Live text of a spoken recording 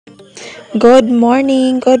Good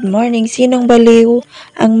morning. Sinong baliw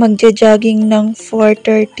ang magja-jogging ng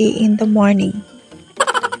 4:30 in the morning?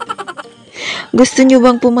 Gusto nyo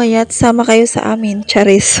bang pumayat? Sama kayo sa amin,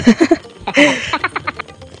 Charis.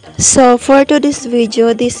 So, for today's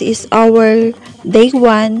video, this is our day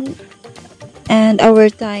 1 and our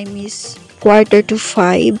time is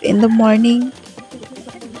 4:45 in the morning.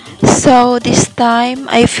 So, this time,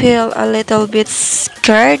 I feel a little bit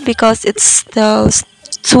scared because it's still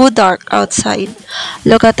too dark outside.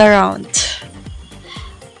 Look at around.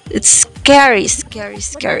 It's scary.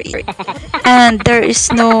 And there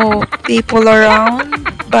is no people around.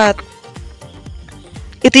 But,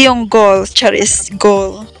 ito yung goal, Charis,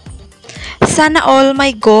 goal. Sana all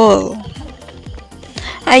my goal.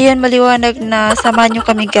 Ayun, maliwanag na samahan nyo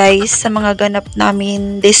kami guys sa mga ganap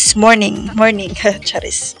namin this morning.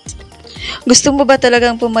 Charis. Gusto mo ba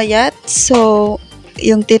talagang pumayat? So,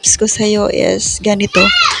 yung tips ko sa'yo is ganito.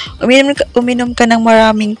 Uminom ka ng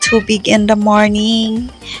maraming tubig in the morning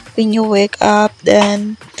when you wake up.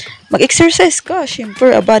 Then, mag-exercise ka.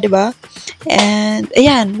 Siyempre, diba? And,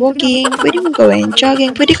 ayan, walking. Pwede mo gawin.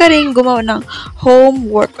 Jogging. Pwede ka rin gumawa ng home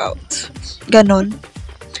workout. Ganon.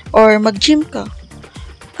 Or mag-gym ka.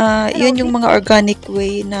 Yun yung mga organic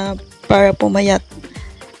way na para pumayat.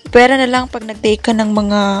 Pwera na lang pag nag-take ka ng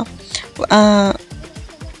mga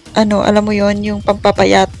alam mo yon yung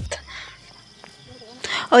pampapayat.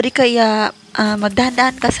 O di kaya,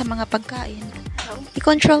 magdahan-dahan ka sa mga pagkain.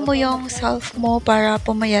 I-control mo yung self mo para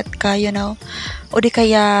pumayat ka, you know. O di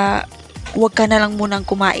kaya, huwag ka na lang munang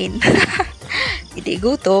kumain. Hindi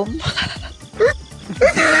gutom.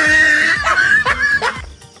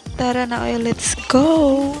 Tara na kayo, let's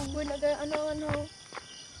go!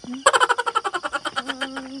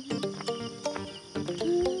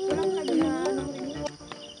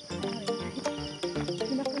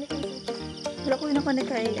 Wala ko yun ako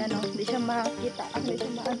kay hindi siya makita. Hindi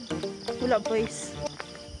siya wala boys.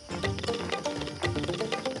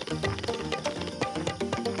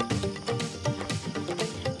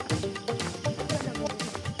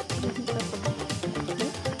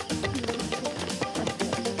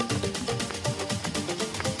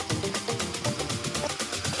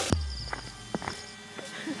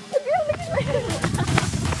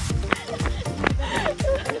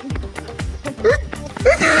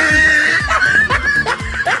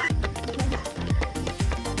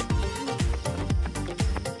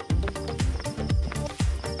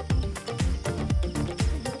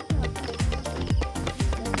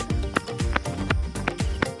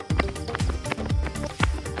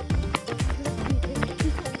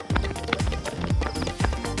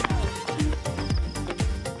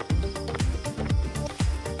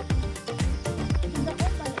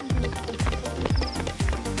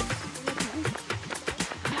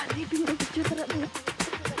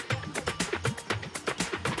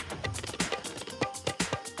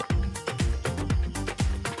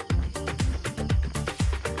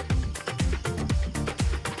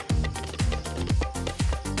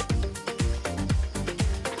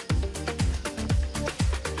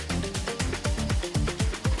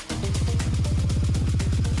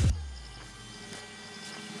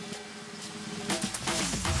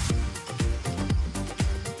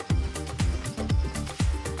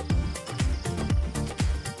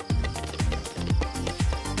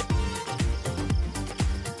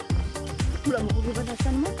 Wala mo kung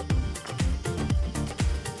ibadasan mo.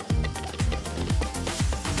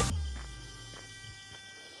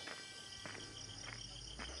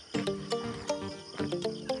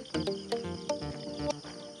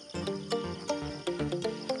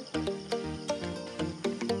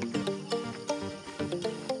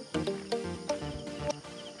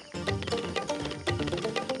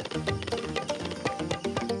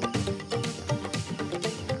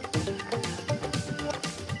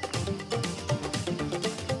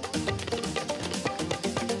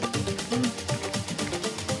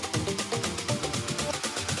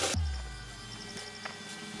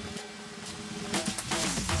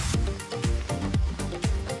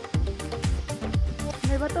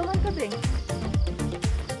 May batongan ka din.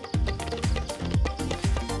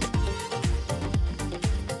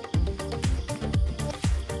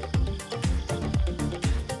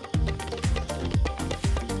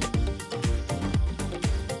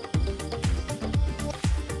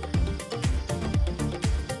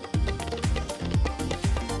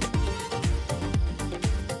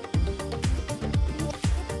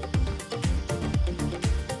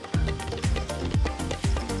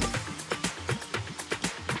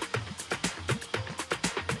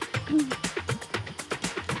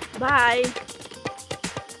 Bye.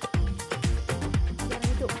 Jangan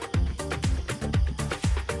itu.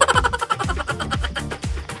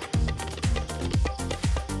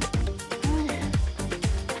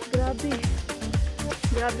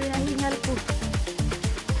 Grabe na hingal ko.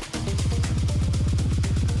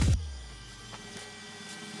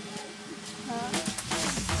 Ha?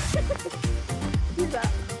 Diba?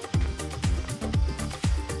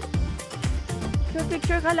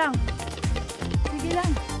 Picture ka lang. Sige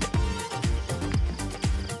lang.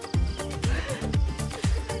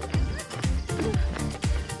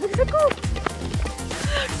 Lagsak ko!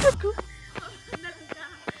 Lagsak ko!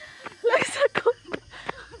 Lagsak ko!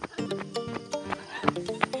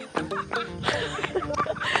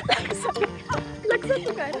 Lagsak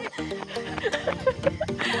ko ka rin.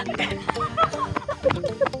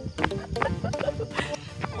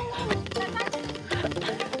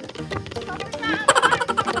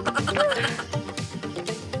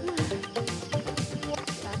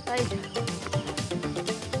 Tatay.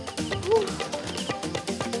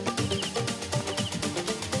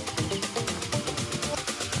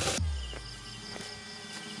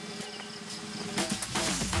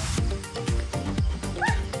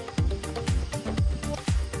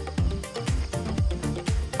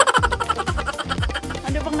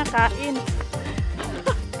 Ano bang nakain?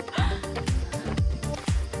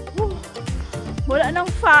 Wala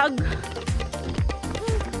nang fog.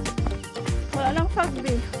 Wala nang fog,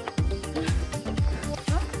 be.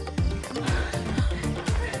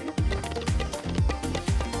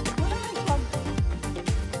 Wala nang fog.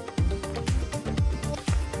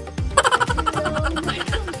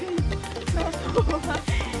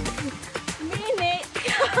 Mini.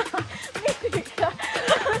 Mini ka.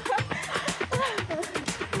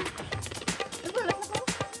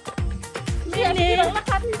 Mini.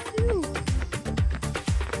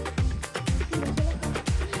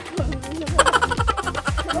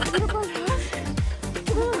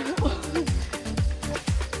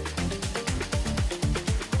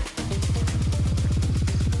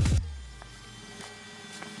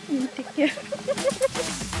 Intik ya.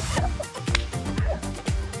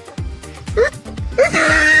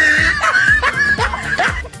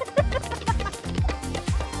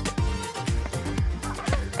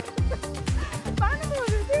 Paano mo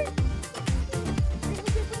ulit?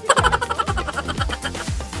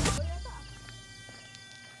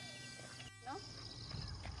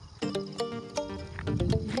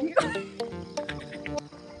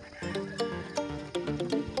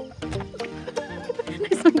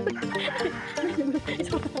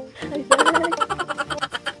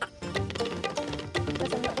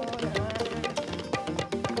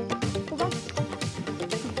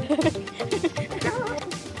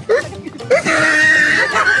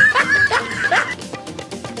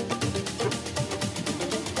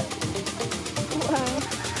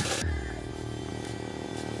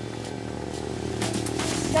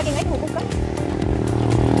 Daging ay hubog ka.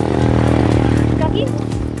 Daging.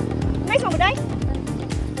 Nice mo day.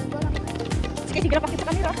 Sige, sige na pakita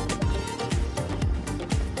kamera.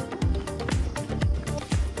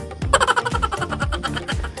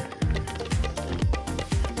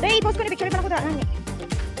 Day, post ko na picture pa na ko daan ni.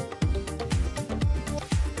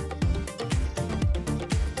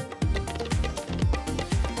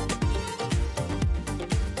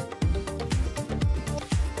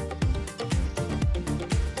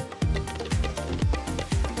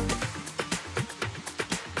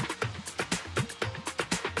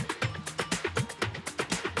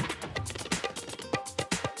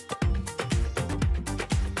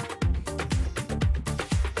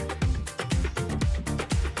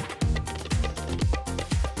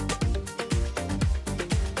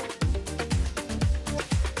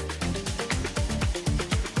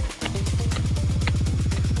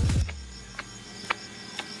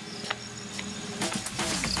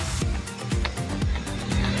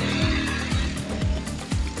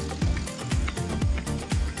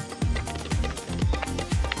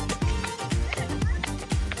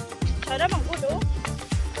 Sana manggulo.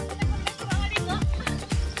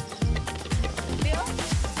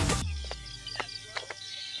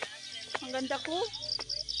 Ang ganda ko.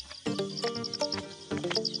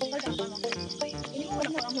 Ini ko wala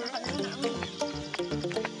mo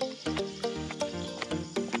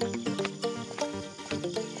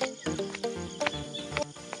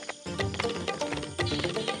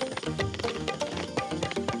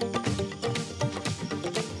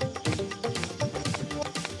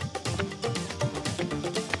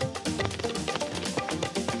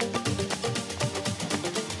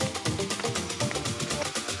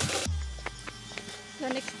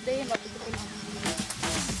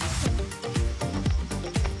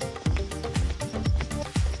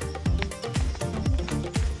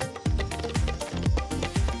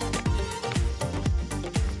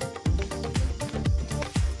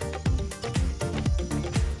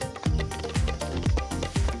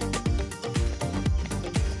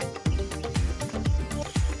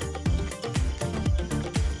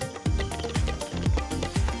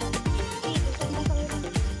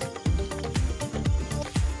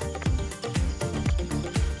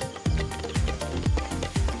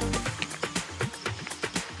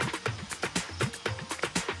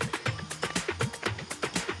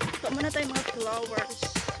muna tayo mga flowers.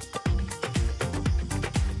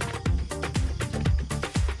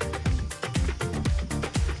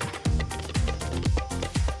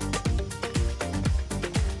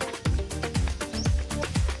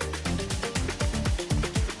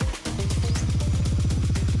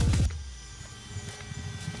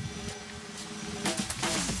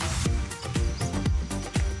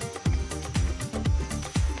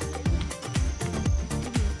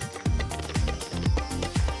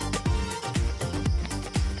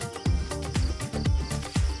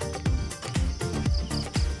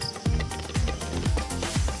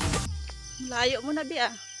 Layo mo na,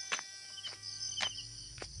 Bia.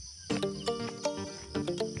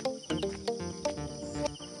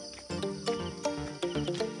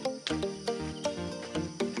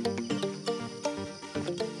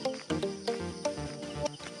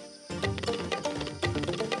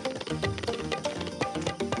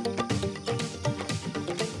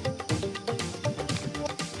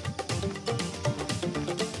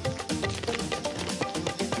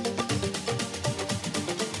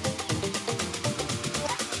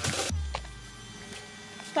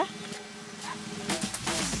 Ta?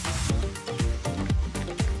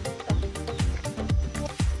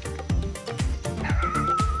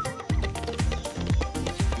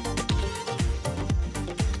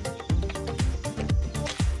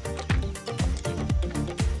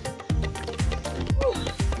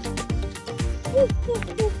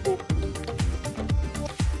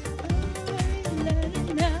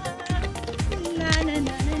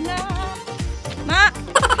 Ma!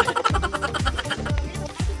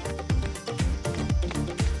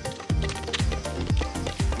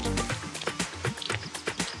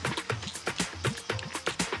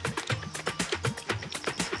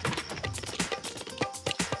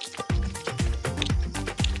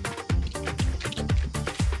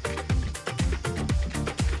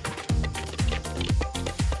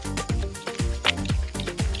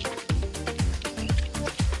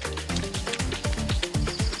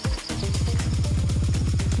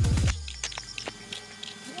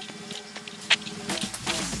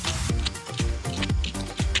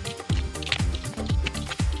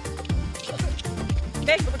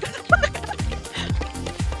 Beg,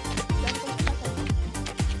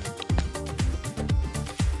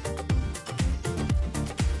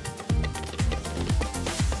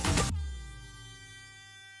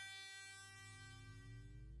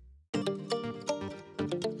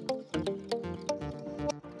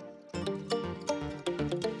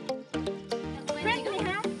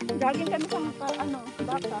 Gawin kami sa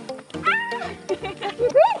baka.